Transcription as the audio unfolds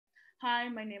Hi,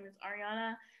 my name is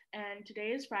Ariana, and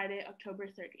today is Friday, October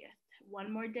 30th.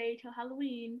 One more day till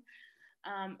Halloween.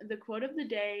 The quote of the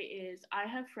day is I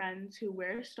have friends who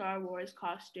wear Star Wars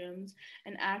costumes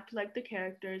and act like the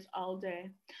characters all day.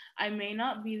 I may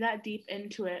not be that deep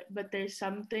into it, but there's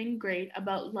something great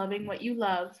about loving what you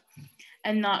love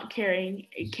and not caring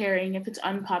if it's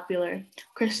unpopular.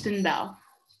 Kristen Bell.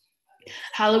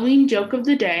 Halloween joke of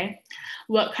the day.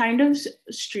 What kind of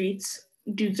streets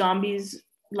do zombies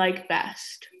like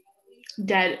best?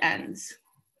 Dead ends.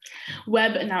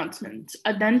 Web announcements.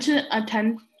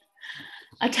 Attention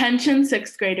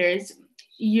sixth graders.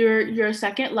 Your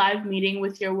second live meeting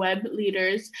with your web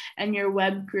leaders and your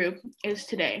web group is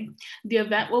today. The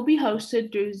event will be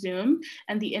hosted through Zoom,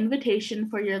 and the invitation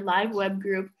for your live web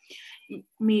group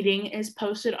meeting is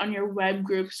posted on your web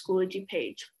group Schoology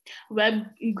page. Web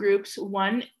groups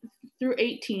 1 through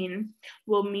 18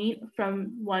 will meet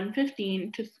from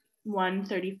 1:15 to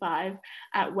 1:35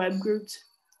 at web groups,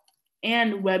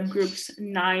 and web groups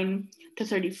 19 to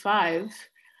 35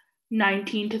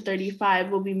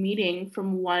 will be meeting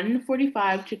from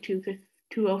 1:45 to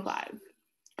 2:05.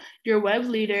 Your web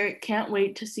leader can't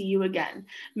wait to see you again.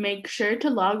 Make sure to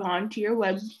log on to your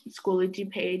web Schoology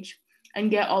page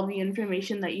and get all the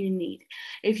information that you need.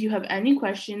 If you have any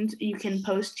questions, you can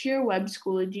post to your web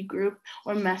Schoology group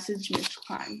or message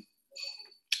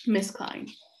Miss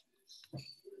Klein.